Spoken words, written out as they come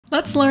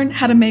Let's learn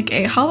how to make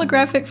a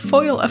holographic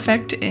foil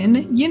effect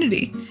in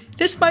Unity.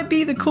 This might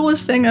be the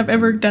coolest thing I've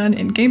ever done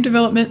in game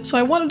development, so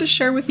I wanted to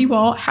share with you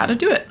all how to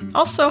do it.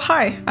 Also,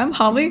 hi, I'm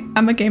Holly,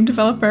 I'm a game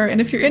developer,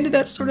 and if you're into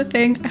that sort of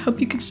thing, I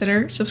hope you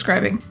consider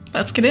subscribing.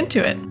 Let's get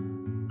into it.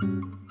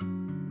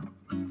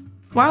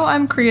 While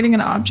I'm creating an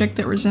object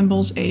that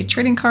resembles a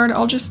trading card,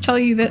 I'll just tell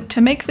you that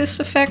to make this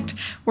effect,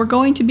 we're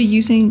going to be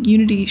using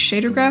Unity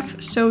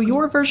Shadergraph, so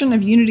your version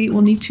of Unity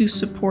will need to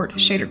support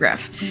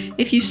Shadergraph.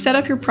 If you set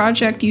up your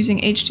project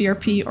using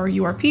HDRP or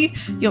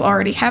URP, you'll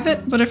already have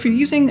it, but if you're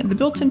using the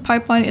built-in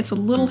pipeline, it's a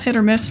little hit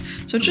or miss,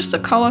 so just a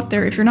call out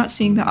there if you're not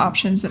seeing the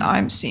options that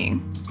I'm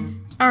seeing.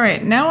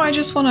 Alright, now I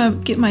just want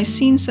to get my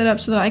scene set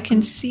up so that I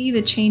can see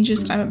the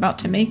changes that I'm about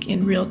to make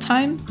in real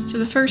time. So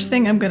the first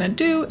thing I'm going to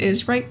do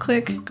is right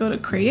click, go to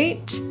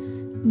Create,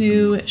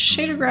 New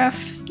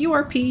Shadergraph,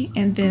 URP,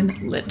 and then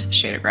Lit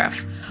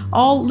Shadergraph.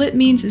 All lit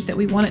means is that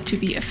we want it to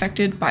be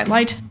affected by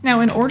light. Now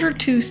in order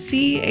to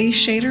see a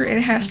shader,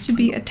 it has to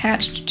be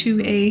attached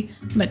to a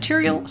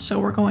material, so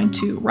we're going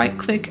to right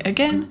click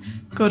again,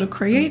 go to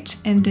Create,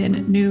 and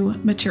then New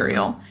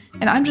Material.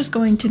 And I'm just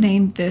going to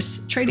name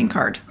this trading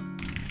card.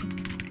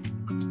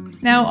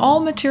 Now all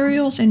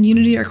materials in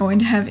Unity are going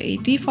to have a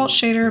default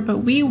shader, but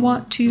we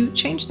want to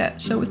change that.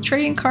 So with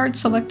trading card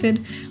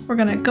selected, we're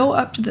going to go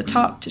up to the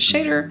top to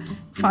shader,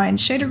 find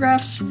shader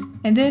graphs,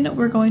 and then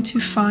we're going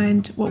to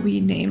find what we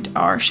named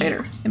our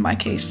shader, in my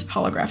case,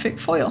 holographic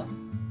foil.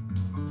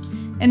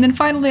 And then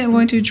finally, I'm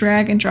going to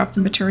drag and drop the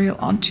material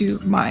onto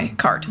my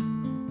card.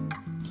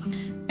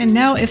 And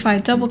now if I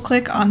double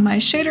click on my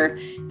shader,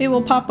 it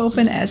will pop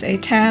open as a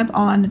tab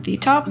on the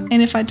top,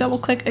 and if I double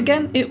click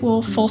again, it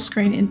will full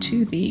screen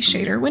into the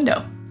shader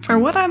window. For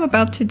what I'm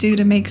about to do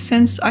to make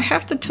sense, I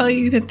have to tell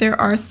you that there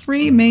are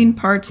three main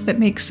parts that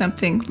make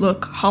something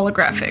look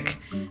holographic: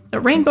 the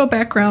rainbow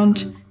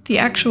background, the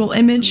actual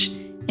image,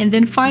 and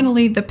then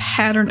finally the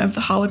pattern of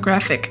the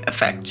holographic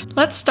effect.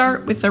 Let's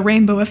start with the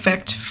rainbow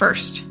effect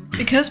first.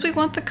 Because we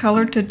want the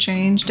color to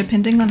change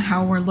depending on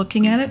how we're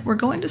looking at it, we're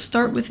going to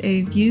start with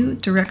a view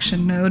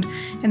direction node,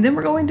 and then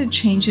we're going to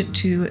change it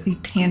to the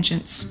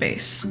tangent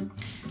space.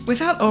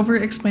 Without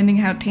over-explaining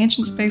how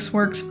tangent space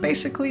works,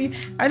 basically,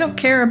 I don't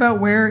care about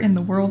where in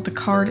the world the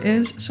card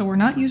is, so we're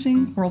not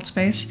using world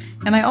space,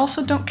 and I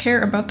also don't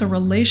care about the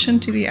relation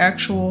to the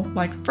actual,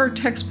 like,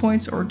 vertex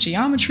points or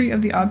geometry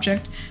of the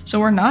object, so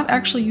we're not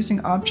actually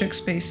using object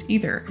space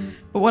either.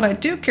 But what I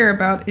do care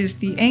about is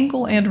the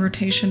angle and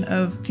rotation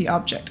of the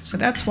object, so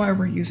that's why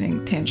we're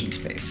using tangent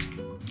space.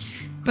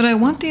 But I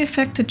want the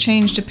effect to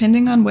change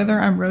depending on whether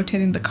I'm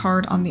rotating the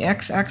card on the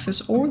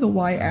x-axis or the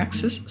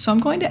y-axis, so I'm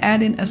going to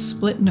add in a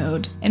split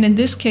node. And in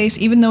this case,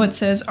 even though it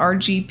says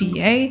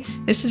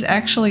RGBA, this is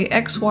actually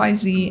X, Y,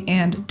 Z,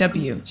 and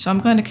W. So I'm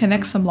going to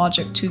connect some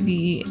logic to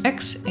the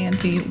X and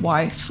the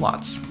Y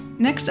slots.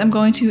 Next, I'm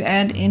going to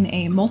add in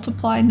a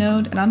multiply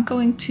node, and I'm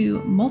going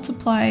to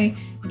multiply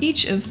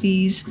each of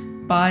these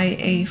by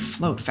a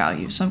float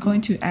value. So I'm going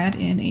to add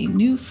in a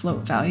new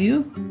float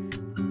value.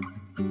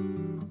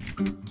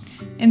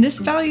 And this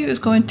value is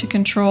going to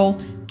control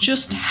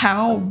just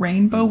how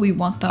rainbow we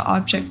want the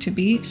object to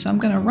be. So I'm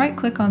going to right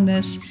click on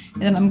this,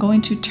 and then I'm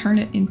going to turn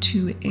it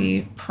into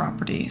a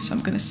property. So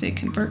I'm going to say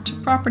convert to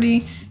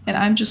property, and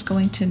I'm just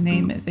going to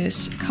name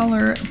this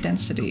color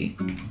density.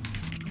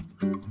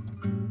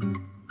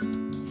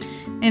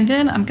 And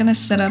then I'm going to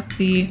set up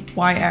the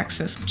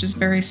y-axis, which is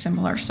very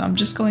similar. So I'm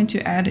just going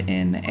to add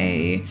in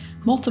a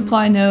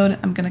multiply node.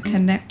 I'm going to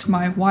connect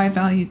my y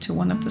value to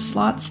one of the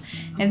slots,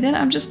 and then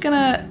I'm just going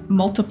to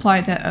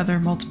multiply that other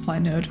multiply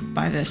node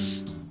by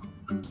this.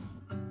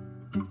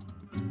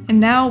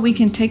 And now we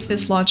can take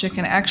this logic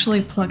and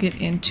actually plug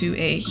it into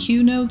a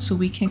hue node so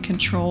we can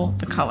control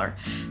the color.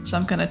 So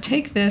I'm going to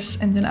take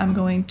this, and then I'm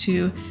going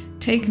to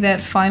take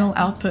that final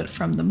output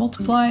from the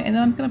multiply, and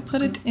then I'm going to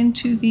put it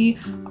into the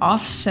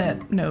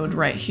offset node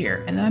right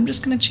here. And then I'm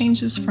just going to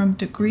change this from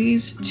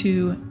degrees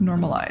to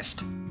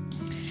normalized.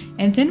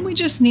 And then we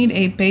just need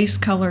a base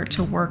color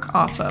to work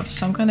off of.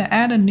 So I'm going to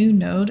add a new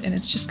node, and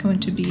it's just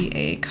going to be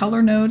a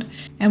color node,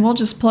 and we'll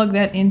just plug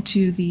that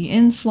into the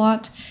in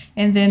slot.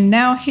 And then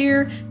now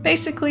here,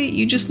 basically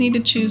you just need to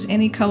choose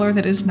any color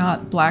that is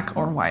not black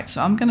or white.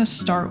 So I'm going to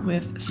start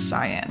with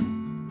cyan.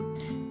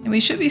 And we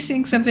should be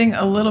seeing something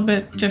a little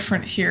bit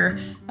different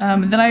here.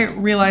 Then I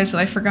realized that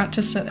I forgot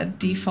to set a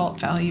default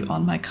value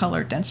on my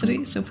color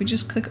density. So if we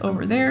just click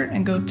over there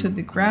and go to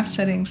the graph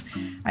settings,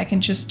 I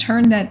can just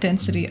turn that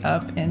density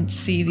up and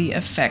see the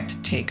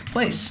effect take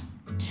place.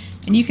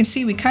 And you can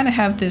see we kind of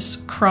have this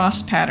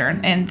cross pattern,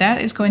 and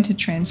that is going to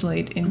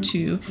translate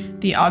into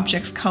the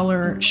object's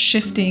color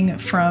shifting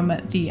from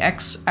the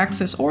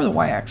x-axis or the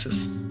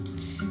y-axis.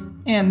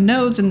 And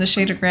nodes in the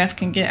shader graph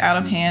can get out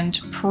of hand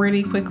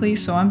pretty quickly,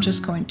 so I'm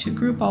just going to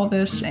group all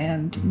this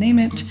and name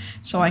it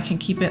so I can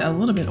keep it a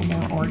little bit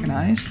more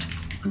organized.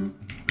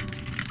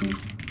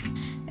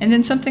 And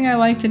then something I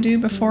like to do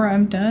before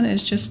I'm done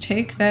is just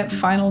take that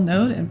final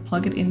node and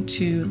plug it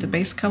into the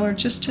base color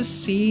just to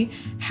see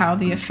how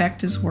the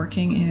effect is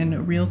working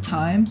in real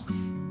time.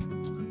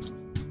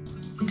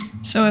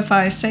 So if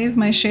I save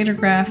my shader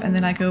graph and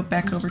then I go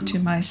back over to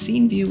my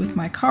scene view with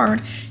my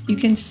card, you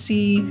can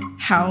see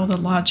how the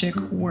logic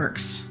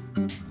works.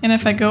 And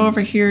if I go over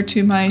here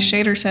to my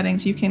shader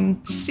settings, you can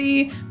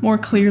see more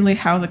clearly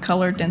how the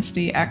color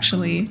density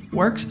actually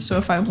works. So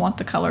if I want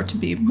the color to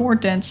be more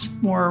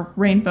dense, more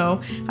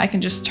rainbow, I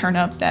can just turn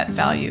up that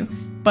value.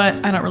 But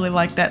I don't really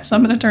like that, so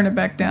I'm going to turn it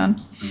back down.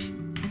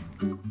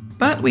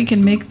 But we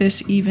can make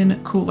this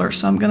even cooler,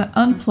 so I'm going to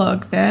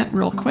unplug that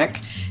real quick,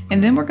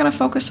 and then we're going to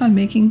focus on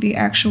making the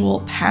actual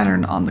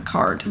pattern on the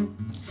card.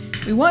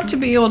 We want to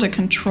be able to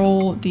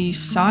control the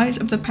size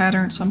of the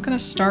pattern, so I'm going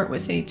to start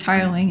with a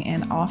tiling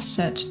and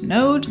offset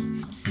node.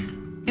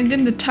 And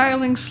then the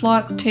tiling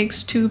slot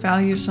takes 2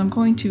 values, so I'm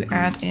going to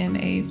add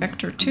in a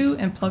vector 2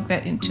 and plug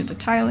that into the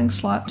tiling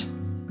slot.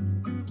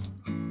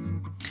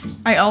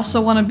 I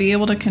also want to be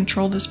able to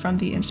control this from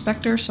the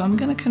inspector, so I'm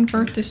going to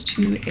convert this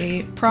to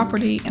a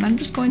property, and I'm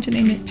just going to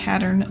name it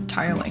pattern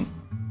tiling.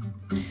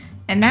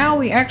 And now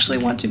we actually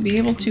want to be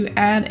able to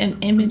add an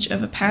image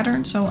of a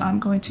pattern, so I'm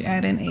going to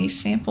add in a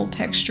sample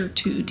texture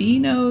 2D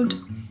node.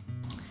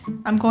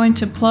 I'm going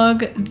to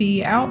plug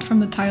the out from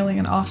the tiling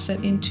and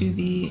offset into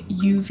the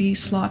UV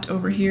slot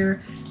over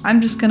here. I'm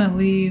just going to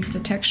leave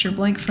the texture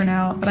blank for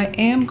now, but I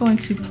am going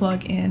to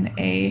plug in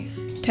a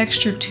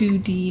texture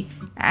 2D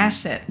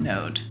asset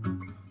node.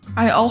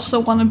 I also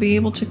want to be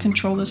able to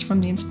control this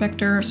from the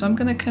inspector, so I'm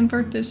going to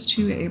convert this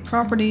to a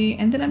property,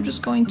 and then I'm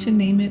just going to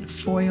name it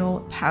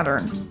foil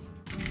pattern.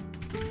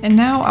 And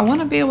now I want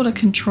to be able to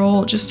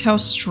control just how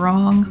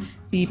strong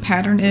the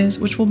pattern is,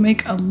 which will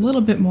make a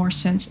little bit more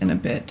sense in a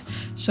bit.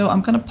 So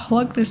I'm going to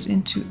plug this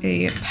into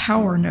a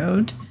power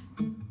node.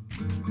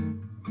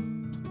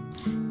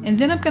 And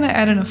then I'm going to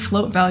add in a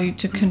float value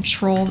to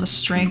control the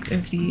strength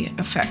of the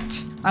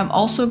effect. I'm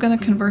also going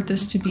to convert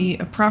this to be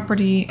a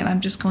property, and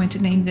I'm just going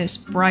to name this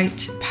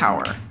bright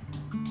power.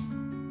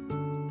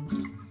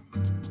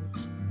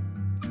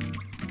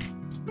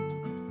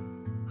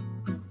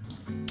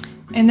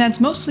 And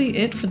that's mostly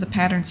it for the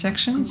pattern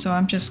section, so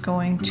I'm just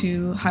going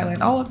to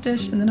highlight all of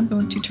this, and then I'm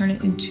going to turn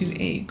it into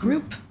a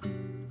group.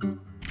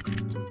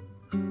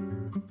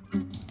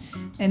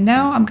 And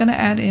now I'm going to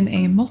add in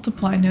a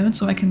multiply node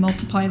so I can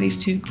multiply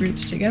these 2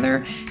 groups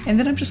together, and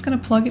then I'm just going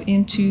to plug it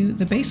into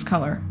the base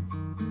color.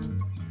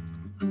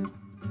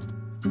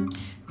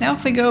 Now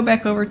if we go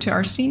back over to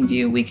our scene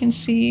view, we can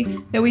see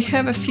that we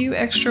have a few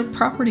extra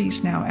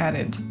properties now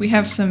added. We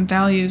have some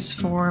values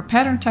for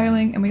pattern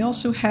tiling, and we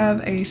also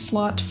have a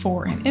slot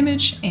for an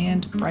image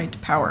and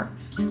bright power.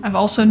 I've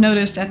also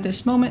noticed at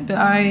this moment that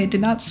I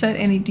did not set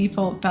any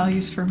default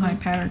values for my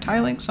pattern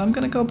tiling, so I'm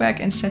going to go back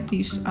and set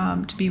these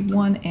to be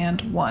 1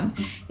 and 1.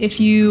 If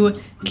you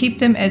keep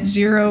them at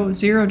 0,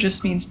 0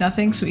 just means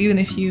nothing, so even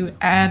if you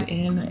add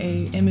in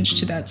an image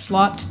to that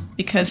slot,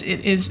 because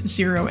it is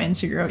 0 and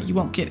 0, you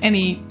won't get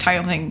any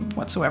tiling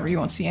whatsoever, you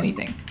won't see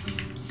anything.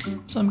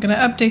 So I'm going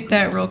to update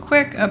that real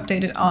quick,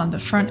 update it on the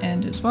front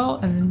end as well,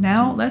 and then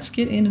now let's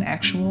get in an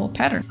actual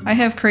pattern. I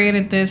have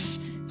created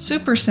this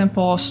super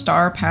simple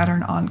star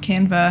pattern on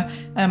Canva,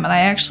 and I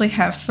actually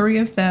have 3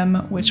 of them,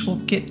 which we'll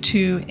get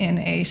to in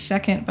a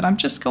second, but I'm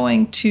just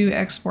going to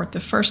export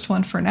the first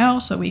one for now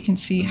so we can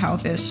see how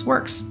this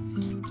works.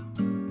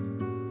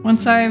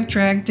 Once I've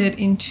dragged it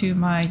into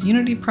my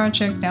Unity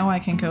project, now I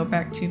can go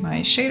back to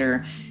my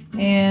shader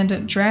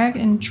and drag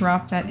and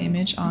drop that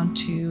image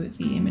onto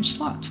the image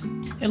slot.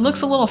 It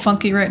looks a little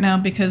funky right now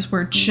because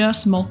we're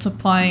just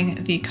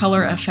multiplying the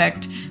color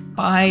effect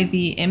by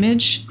the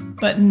image,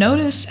 but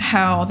notice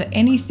how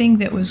anything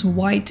that was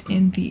white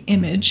in the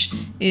image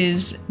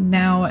is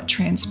now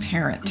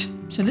transparent.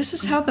 So this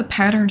is how the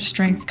pattern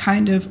strength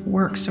kind of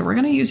works. So we're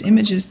going to use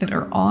images that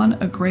are on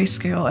a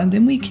grayscale, and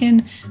then we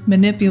can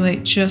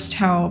manipulate just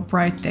how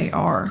bright they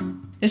are.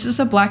 This is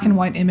a black and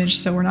white image,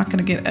 so we're not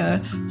going to get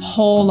a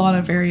whole lot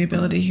of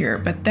variability here,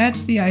 but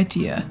that's the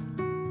idea.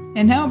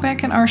 And now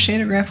back in our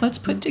shader graph, let's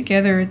put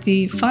together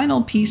the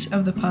final piece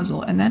of the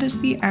puzzle, and that is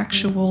the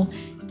actual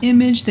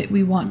image that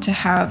we want to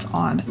have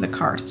on the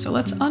card. So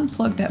let's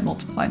unplug that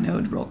multiply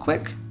node real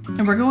quick.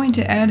 And we're going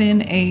to add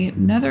in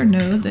another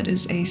node that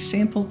is a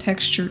sample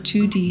texture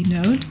 2D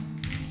node.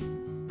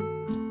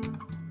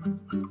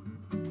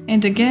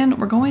 And again,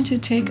 we're going to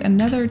take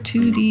another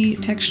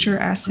 2D texture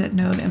asset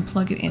node and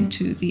plug it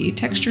into the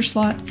texture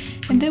slot.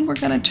 And then we're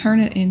going to turn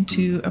it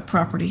into a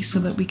property so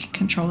that we can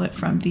control it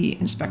from the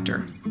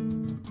inspector.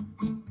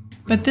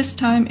 But this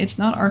time it's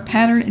not our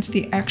pattern, it's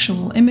the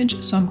actual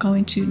image, so I'm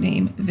going to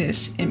name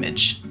this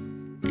image.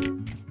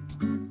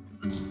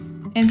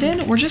 And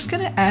then we're just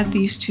going to add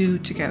these 2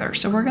 together.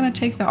 So we're going to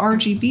take the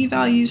RGB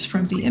values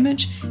from the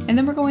image, and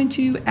then we're going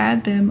to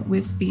add them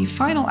with the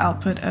final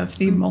output of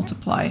the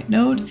multiply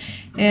node.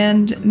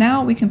 And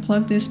now we can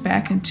plug this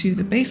back into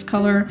the base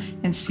color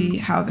and see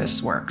how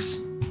this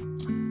works.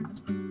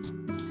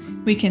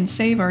 We can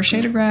save our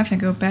shader graph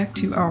and go back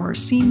to our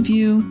scene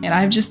view. And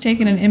I've just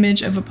taken an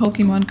image of a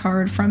Pokemon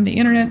card from the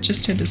internet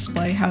just to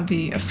display how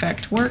the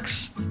effect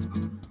works.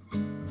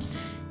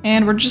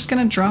 And we're just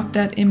going to drop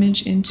that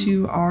image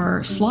into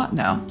our slot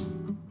now.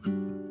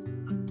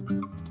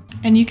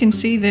 And you can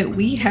see that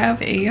we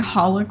have a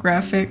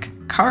holographic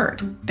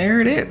card. There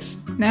it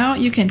is. Now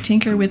you can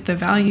tinker with the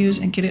values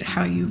and get it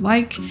how you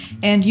like,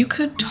 and you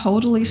could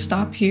totally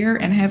stop here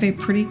and have a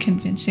pretty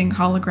convincing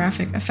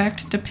holographic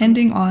effect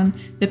depending on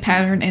the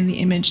pattern and the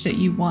image that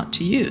you want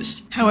to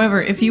use.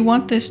 However, if you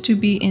want this to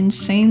be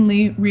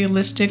insanely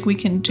realistic, we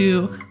can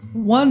do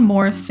one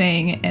more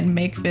thing and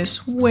make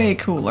this way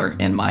cooler,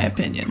 in my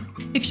opinion.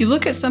 If you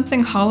look at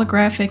something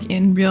holographic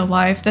in real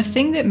life, the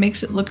thing that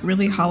makes it look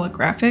really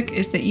holographic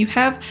is that you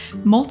have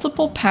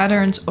multiple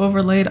patterns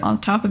overlaid on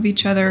top of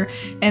each other,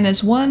 and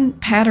as one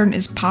pattern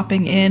is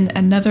popping in,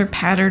 another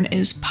pattern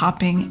is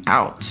popping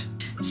out.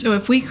 So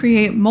if we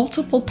create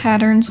multiple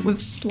patterns with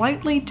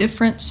slightly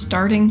different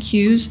starting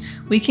hues,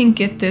 we can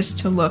get this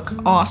to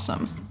look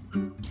awesome.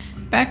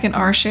 Back in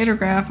our shader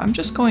graph, I'm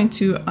just going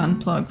to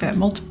unplug that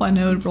multiply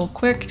node real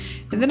quick,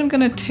 and then I'm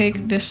going to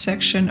take this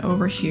section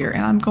over here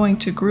and I'm going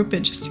to group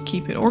it just to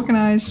keep it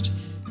organized.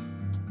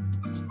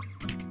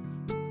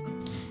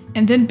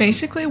 And then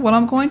basically what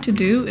I'm going to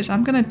do is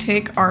I'm going to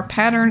take our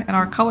pattern and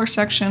our color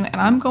section and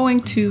I'm going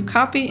to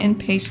copy and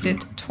paste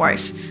it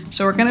twice.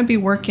 So we're going to be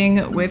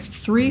working with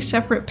 3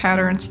 separate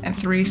patterns and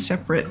 3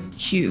 separate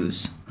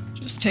hues.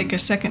 Just take a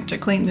second to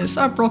clean this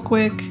up real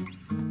quick.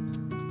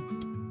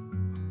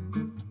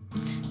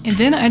 And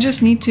then I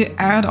just need to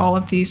add all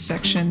of these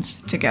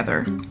sections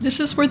together. This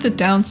is where the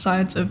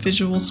downsides of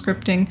visual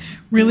scripting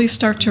really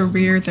start to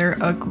rear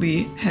their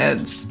ugly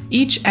heads.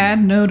 Each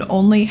add node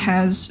only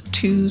has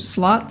 2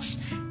 slots,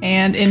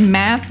 and in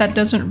math that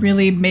doesn't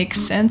really make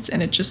sense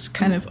and it just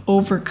kind of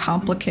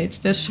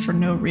overcomplicates this for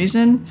no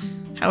reason.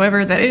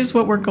 However, that is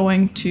what we're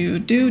going to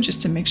do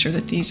just to make sure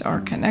that these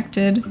are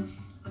connected.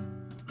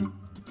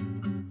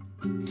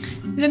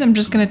 Then I'm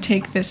just going to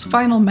take this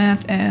final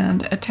math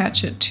and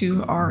attach it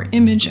to our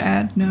image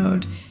add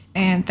node,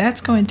 and that's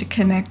going to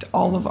connect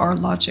all of our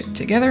logic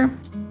together.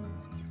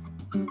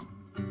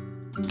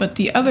 But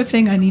the other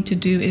thing I need to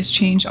do is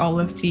change all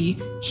of the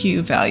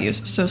hue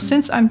values. So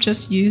since I'm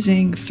just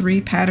using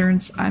 3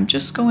 patterns, I'm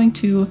just going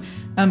to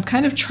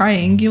kind of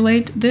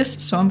triangulate this.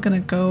 So I'm going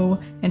to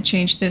go and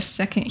change this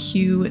second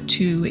hue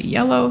to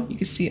yellow. You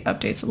can see it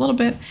updates a little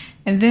bit.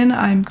 And then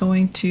I'm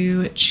going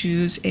to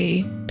choose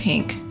a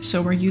pink.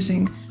 So we're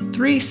using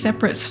 3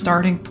 separate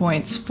starting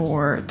points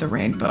for the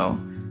rainbow.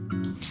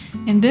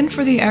 And then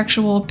for the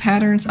actual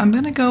patterns, I'm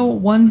going to go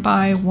one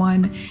by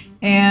one,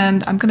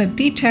 and I'm going to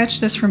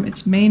detach this from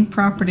its main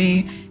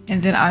property,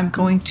 and then I'm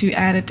going to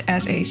add it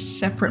as a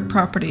separate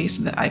property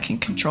so that I can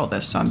control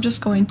this. So I'm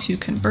just going to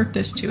convert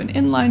this to an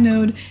inline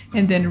node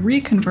and then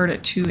reconvert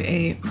it to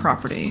a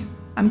property.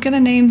 I'm going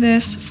to name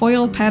this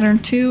foil pattern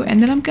 2,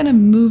 and then I'm going to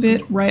move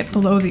it right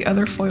below the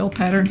other foil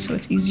pattern so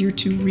it's easier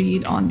to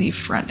read on the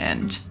front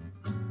end.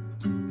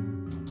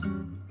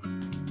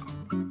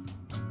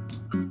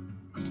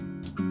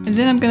 And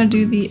then I'm going to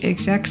do the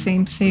exact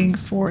same thing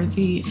for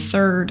the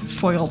third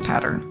foil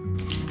pattern.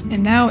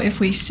 And now if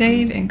we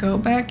save and go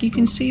back, you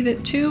can see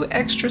that 2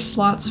 extra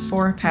slots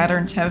for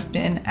patterns have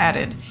been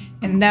added.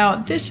 And now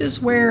this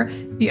is where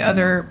the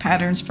other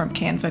patterns from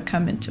Canva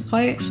come into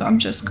play. So I'm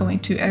just going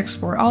to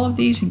export all of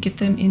these and get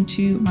them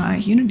into my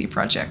Unity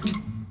project.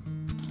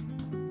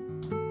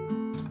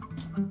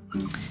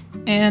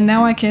 And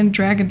now I can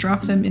drag and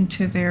drop them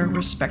into their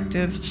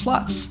respective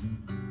slots.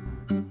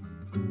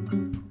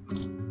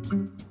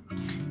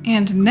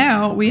 And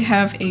now we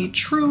have a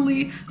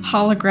truly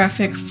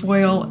holographic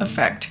foil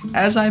effect.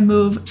 As I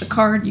move the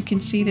card, you can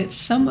see that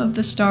some of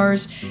the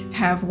stars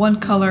have one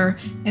color,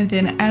 and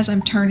then as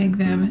I'm turning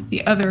them,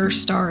 the other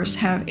stars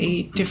have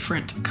a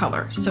different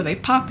color. So they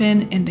pop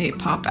in and they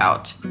pop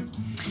out.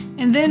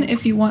 And then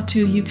if you want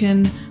to, you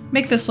can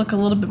make this look a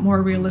little bit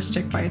more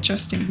realistic by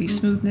adjusting the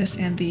smoothness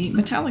and the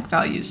metallic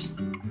values.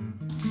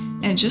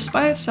 And just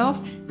by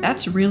itself,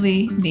 that's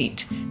really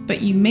neat.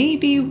 But you may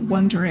be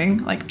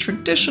wondering, like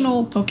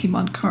traditional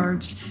Pokemon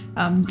cards,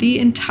 the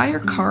entire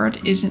card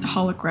isn't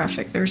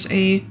holographic. There's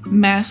a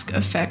mask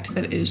effect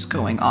that is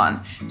going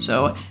on.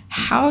 So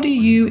how do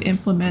you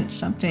implement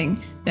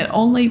something that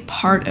only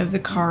part of the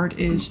card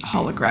is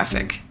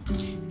holographic?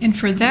 And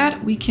for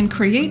that, we can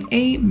create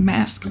a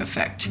mask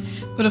effect.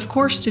 But of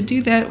course, to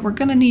do that, we're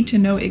going to need to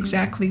know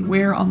exactly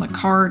where on the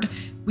card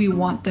we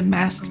want the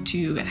mask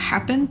to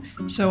happen.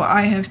 So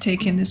I have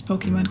taken this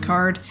Pokemon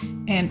card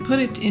and put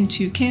it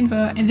into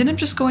Canva, and then I'm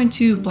just going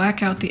to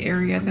black out the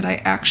area that I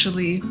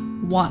actually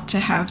want to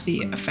have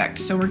the effect.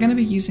 So we're going to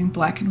be using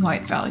black and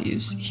white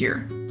values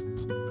here.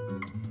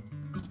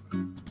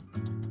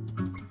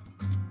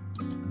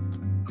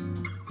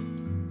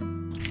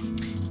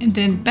 And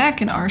then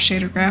back in our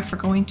shader graph, we're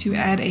going to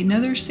add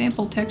another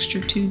sample texture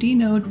 2D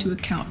node to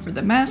account for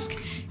the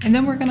mask. And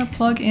then we're going to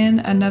plug in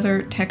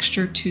another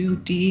texture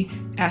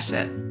 2D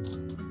asset.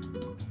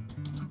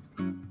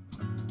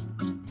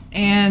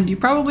 And you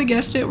probably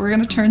guessed it, we're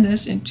going to turn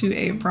this into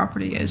a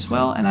property as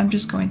well. And I'm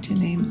just going to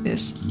name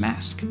this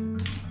mask.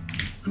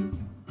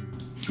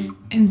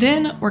 And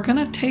then we're going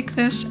to take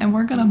this and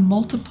we're going to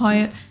multiply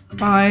it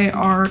by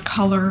our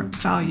color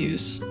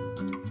values.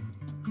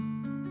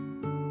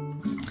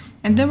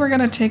 And And then we're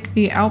going to take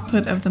the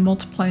output of the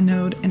multiply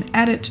node and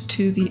add it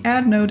to the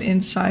add node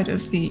inside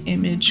of the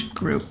image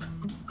group.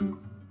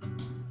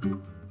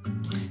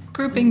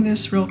 Grouping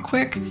this real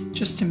quick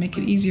just to make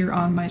it easier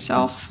on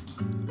myself.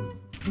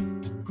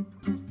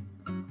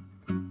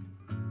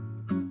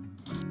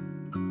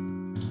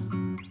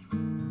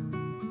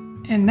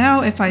 And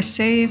now if I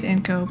save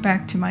and go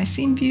back to my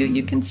scene view,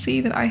 you can see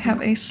that I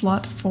have a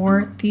slot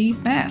for the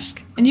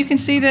mask. And you can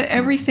see that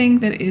everything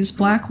that is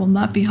black will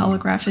not be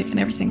holographic and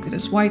everything that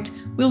is white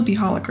will be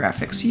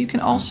holographic. So you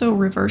can also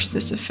reverse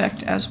this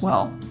effect as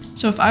well.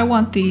 So if I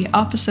want the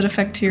opposite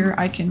effect here,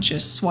 I can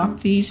just swap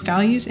these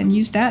values and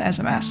use that as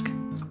a mask.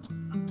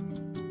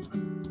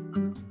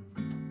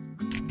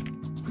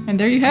 And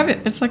there you have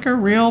it. It's like a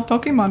real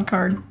Pokemon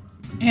card.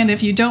 And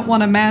if you don't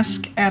want a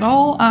mask at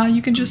all,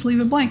 you can just leave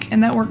it blank,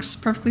 and that works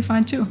perfectly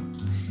fine too.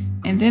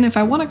 And then if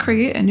I want to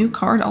create a new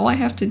card, all I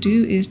have to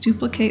do is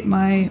duplicate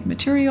my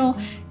material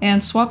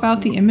and swap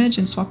out the image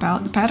and swap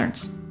out the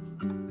patterns.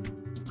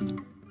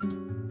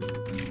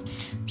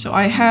 So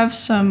I have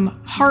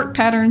some heart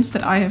patterns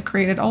that I have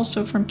created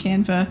also from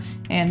Canva,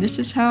 and this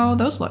is how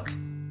those look.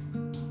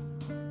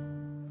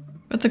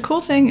 But the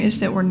cool thing is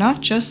that we're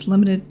not just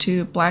limited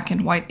to black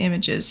and white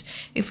images.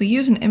 If we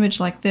use an image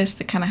like this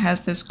that kind of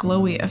has this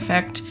glowy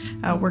effect,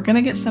 we're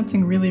gonna get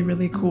something really,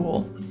 really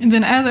cool. And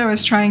then as I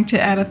was trying to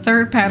add a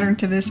third pattern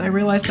to this, I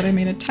realized that I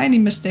made a tiny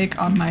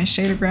mistake on my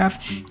shader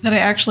graph, that I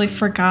actually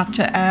forgot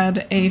to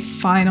add a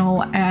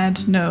final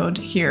add node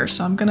here.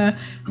 So I'm gonna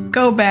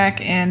go back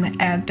and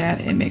add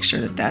that and make sure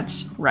that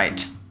that's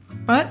right.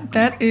 But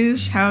that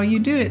is how you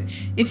do it.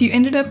 If you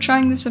ended up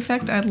trying this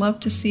effect, I'd love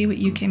to see what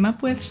you came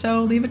up with,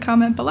 so leave a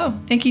comment below.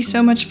 Thank you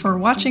so much for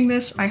watching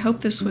this. I hope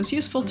this was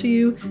useful to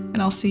you,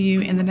 and I'll see you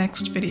in the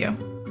next video.